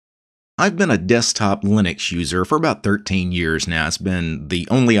I've been a desktop Linux user for about 13 years now. It's been the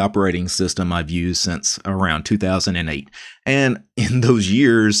only operating system I've used since around 2008. And in those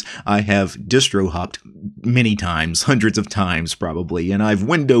years, I have distro hopped many times, hundreds of times probably, and I've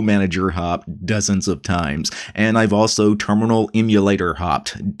window manager hopped dozens of times, and I've also terminal emulator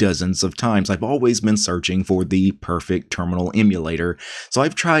hopped dozens of times. I've always been searching for the perfect terminal emulator, so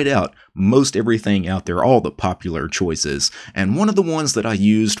I've tried out most everything out there, all the popular choices, and one of the ones that I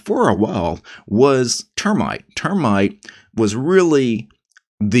used for a while was Termite. Termite was really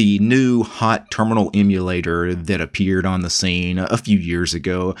the new hot terminal emulator that appeared on the scene a few years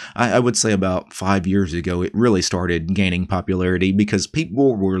ago. I would say about 5 years ago, it really started gaining popularity because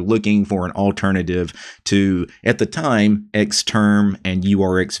people were looking for an alternative to, at the time, Xterm and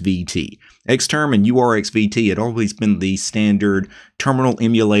URXVT. Xterm and URXVT had always been the standard terminal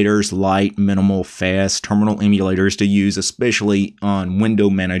emulators, light, minimal, fast terminal emulators to use, especially on window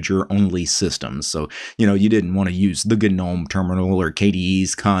manager only systems. So, you didn't want to use the GNOME terminal or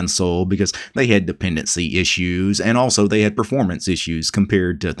KDE's console because they had dependency issues and also they had performance issues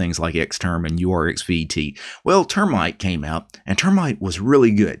compared to things like Xterm and URXVT. Well, Termite came out and Termite was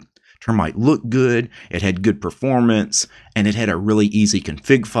really good. Termite looked good, it had good performance, and it had a really easy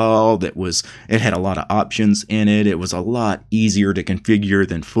config file it had a lot of options in it. It was a lot easier to configure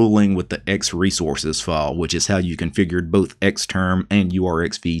than fooling with the X-resources file, which is how you configured both Xterm and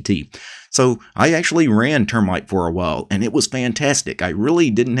URXVT. So I actually ran Termite for a while, and it was fantastic. I really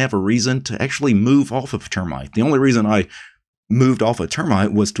didn't have a reason to actually move off of Termite. The only reason I moved off of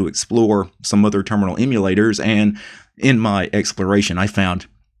Termite was to explore some other terminal emulators, and in my exploration I found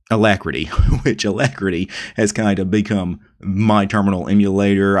Alacritty, which Alacritty has kind of become my terminal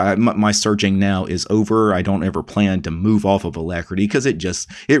emulator. My searching now is over. I don't ever plan to move off of Alacritty because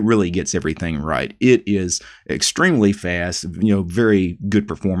it really gets everything right. It is extremely fast, very good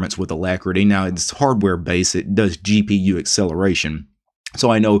performance with Alacritty. Now it's hardware based. It does GPU acceleration. So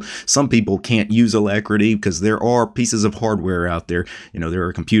I know some people can't use Alacritty because there are pieces of hardware out there. There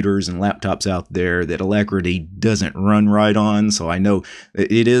are computers and laptops out there that Alacritty doesn't run right on. So I know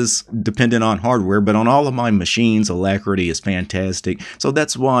it is dependent on hardware, but on all of my machines, Alacritty is fantastic. So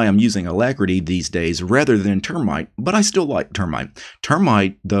that's why I'm using Alacritty these days rather than Termite, but I still like Termite.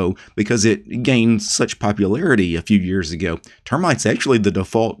 Termite, though, because it gained such popularity a few years ago, Termite's actually the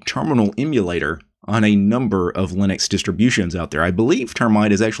default terminal emulator on a number of Linux distributions out there. I believe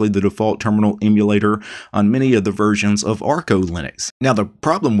Termite is actually the default terminal emulator on many of the versions of Arco Linux. Now, the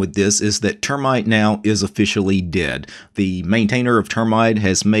problem with this is that Termite now is officially dead. The maintainer of Termite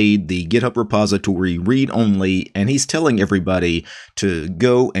has made the GitHub repository read-only, and he's telling everybody to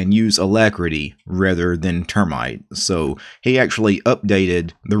go and use Alacritty rather than Termite. So he actually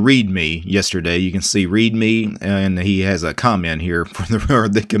updated the README yesterday. You can see README, and he has a comment here for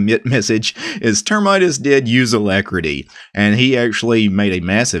the commit message is Termite is dead, use Alacritty. And he actually made a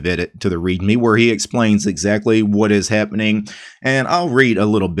massive edit to the README where he explains exactly what is happening. And I'll read a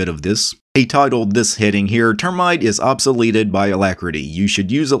little bit of this. He titled this heading here, Termite is obsoleted by Alacritty. You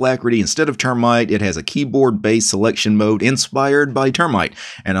should use Alacritty instead of Termite. It has a keyboard-based selection mode inspired by Termite.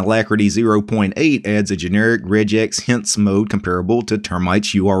 And Alacritty 0.8 adds a generic regex hints mode comparable to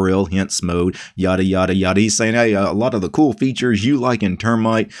Termite's URL hints mode, yada yada yada. He's saying, hey, a lot of the cool features you like in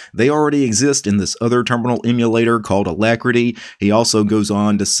Termite, they already exist in this other terminal emulator called Alacritty. He also goes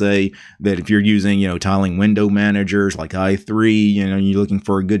on to say that if you're using, tiling window managers like i3, you're looking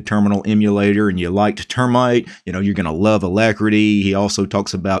for a good terminal emulator and you liked Termite, you're going to love Alacritty. He also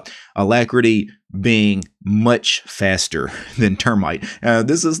talks about Alacritty being much faster than Termite.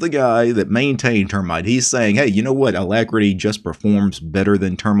 This is the guy that maintained Termite. He's saying, hey, you know what? Alacritty just performs better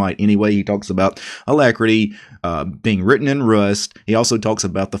than Termite anyway. He talks about Alacritty being written in Rust. He also talks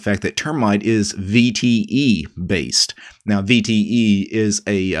about the fact that Termite is VTE-based. Now, VTE is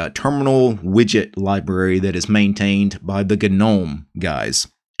a terminal widget library that is maintained by the GNOME guys.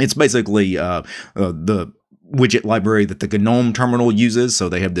 It's basically the widget library that the GNOME terminal uses. So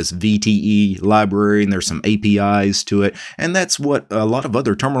they have this VTE library and there's some APIs to it. And that's what a lot of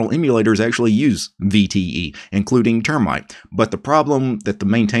other terminal emulators actually use VTE, including Termite. But the problem that the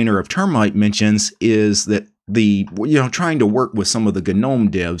maintainer of Termite mentions is that trying to work with some of the GNOME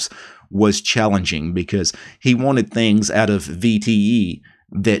devs was challenging because he wanted things out of VTE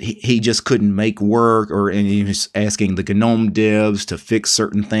that he just couldn't make work, and he was asking the GNOME devs to fix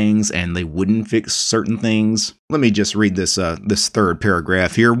certain things, and they wouldn't fix certain things. Let me just read this third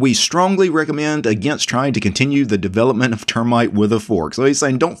paragraph here. We strongly recommend against trying to continue the development of Termite with a fork. So he's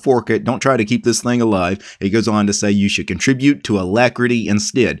saying don't fork it, don't try to keep this thing alive. He goes on to say you should contribute to Alacritty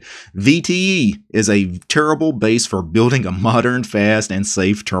instead. VTE is a terrible base for building a modern, fast, and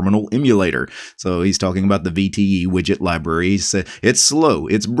safe terminal emulator. So he's talking about the VTE widget library. He said it's slow,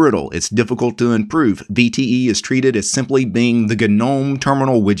 it's brittle, it's difficult to improve. VTE is treated as simply being the GNOME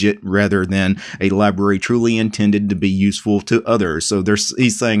terminal widget rather than a library truly intended to be useful to others. So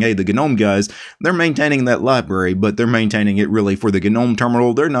he's saying, hey, the GNOME guys, they're maintaining that library, but they're maintaining it really for the GNOME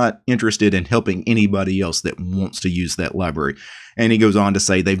terminal. They're not interested in helping anybody else that wants to use that library. And he goes on to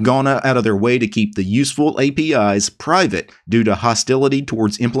say they've gone out of their way to keep the useful APIs private due to hostility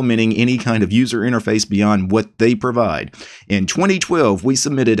towards implementing any kind of user interface beyond what they provide. In 2012, we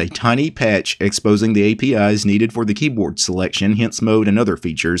submitted a tiny patch exposing the APIs needed for the keyboard selection, hints mode, and other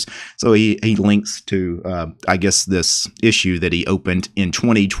features. So he links to, I guess, this issue that he opened in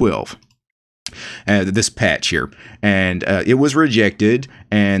 2012. This patch here, and it was rejected,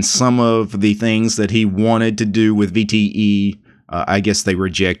 and some of the things that he wanted to do with VTE, I guess they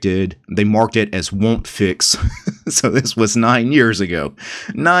rejected. They marked it as won't fix. So this was 9 years ago.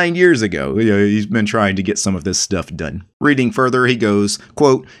 9 years ago. He's been trying to get some of this stuff done. Reading further, he goes,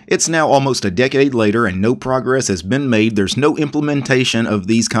 quote, it's now almost a decade later and no progress has been made. There's no implementation of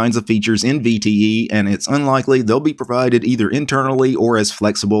these kinds of features in VTE, and it's unlikely they'll be provided either internally or as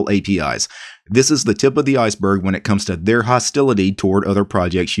flexible APIs. This is the tip of the iceberg when it comes to their hostility toward other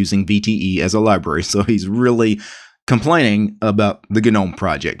projects using VTE as a library. So he's really complaining about the GNOME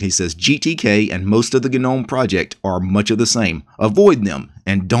project. He says GTK and most of the GNOME project are much of the same. Avoid them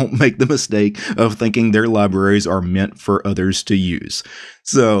and don't make the mistake of thinking their libraries are meant for others to use.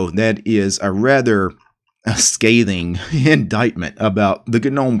 So that is a rather scathing indictment about the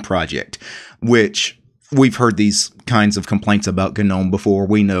GNOME project, which we've heard these kinds of complaints about GNOME before.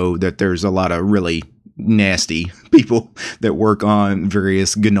 We know that there's a lot of really nasty people that work on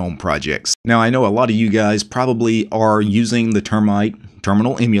various GNOME projects. Now, I know a lot of you guys probably are using the Termite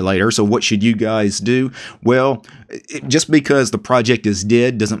terminal emulator, so what should you guys do? Well, just because the project is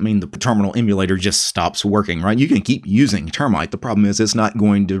dead doesn't mean the terminal emulator just stops working, right? You can keep using Termite. The problem is it's not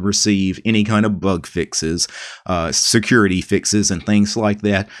going to receive any kind of bug fixes, security fixes, and things like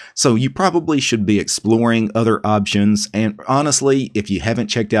that. So you probably should be exploring other options. And honestly, if you haven't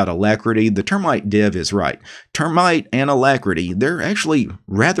checked out Alacritty, the Termite dev is right. Termite and Alacritty, they're actually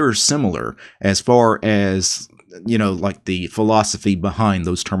rather similar as far as like the philosophy behind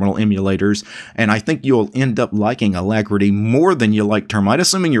those terminal emulators, and I think you'll end up liking Alacritty more than you like Termite,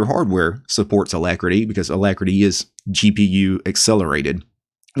 assuming your hardware supports Alacritty, because Alacritty is GPU accelerated.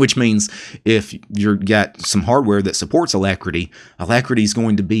 Which means if you've got some hardware that supports Alacritty, Alacritty is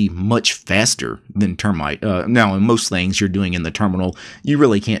going to be much faster than Termite. Now, in most things you're doing in the terminal, you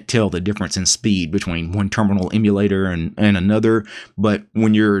really can't tell the difference in speed between one terminal emulator and another, but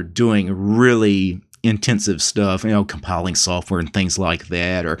when you're doing really intensive stuff, compiling software and things like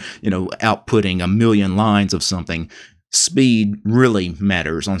that, or, outputting a million lines of something, speed really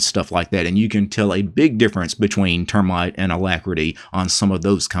matters on stuff like that, and you can tell a big difference between Termite and Alacritty on some of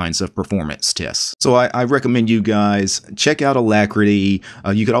those kinds of performance tests. So I recommend you guys check out Alacritty.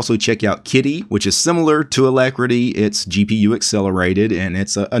 You could also check out Kitty, which is similar to Alacritty. It's GPU accelerated, and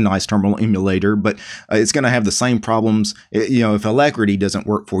it's a nice terminal emulator, but it's going to have the same problems. If Alacritty doesn't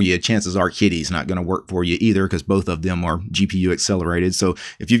work for you, chances are Kitty's not going to work for you either, because both of them are GPU accelerated. So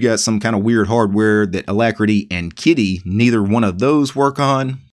if you've got some kind of weird hardware that Alacritty and Kitty, neither one of those work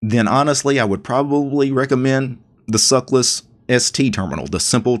on, then honestly, I would probably recommend the Suckless ST terminal, the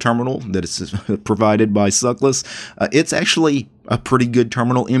simple terminal that is provided by Suckless. It's actually a pretty good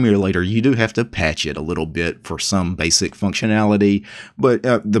terminal emulator. You do have to patch it a little bit for some basic functionality, but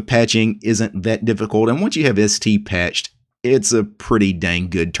the patching isn't that difficult. And once you have ST patched, it's a pretty dang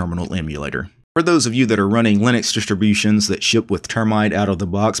good terminal emulator. For those of you that are running Linux distributions that ship with Termite out of the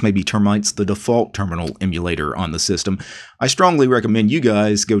box, maybe Termite's the default terminal emulator on the system, I strongly recommend you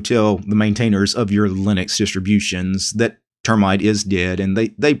guys go tell the maintainers of your Linux distributions that Termite is dead, and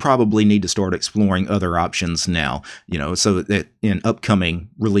they probably need to start exploring other options now, so that in upcoming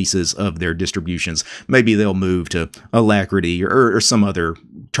releases of their distributions, maybe they'll move to Alacritty or some other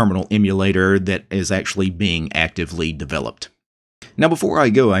terminal emulator that is actually being actively developed. Now, before I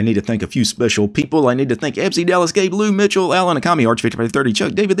go, I need to thank a few special people. I need to thank Ebsy, Dallas, Gabe, Lou, Mitchell, Alan, Akami, Arch5530,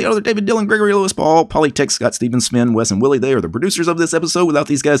 Chuck, David, the other David, Dylan, Gregory, Lewis, Paul, Polytech, Scott, Stephen, Smin, Wes, and Willie. They are the producers of this episode. Without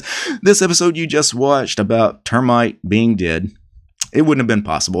these guys, this episode you just watched about Termite being dead it wouldn't have been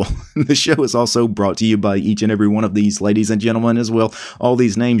possible. The show is also brought to you by each and every one of these ladies and gentlemen as well. All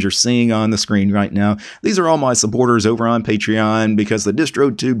these names you're seeing on the screen right now. These are all my supporters over on Patreon because the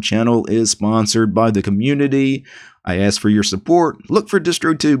DistroTube channel is sponsored by the community. I ask for your support. Look for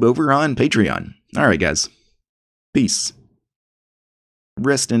DistroTube over on Patreon. All right, guys. Peace.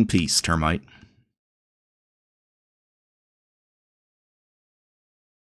 Rest in peace, Termite.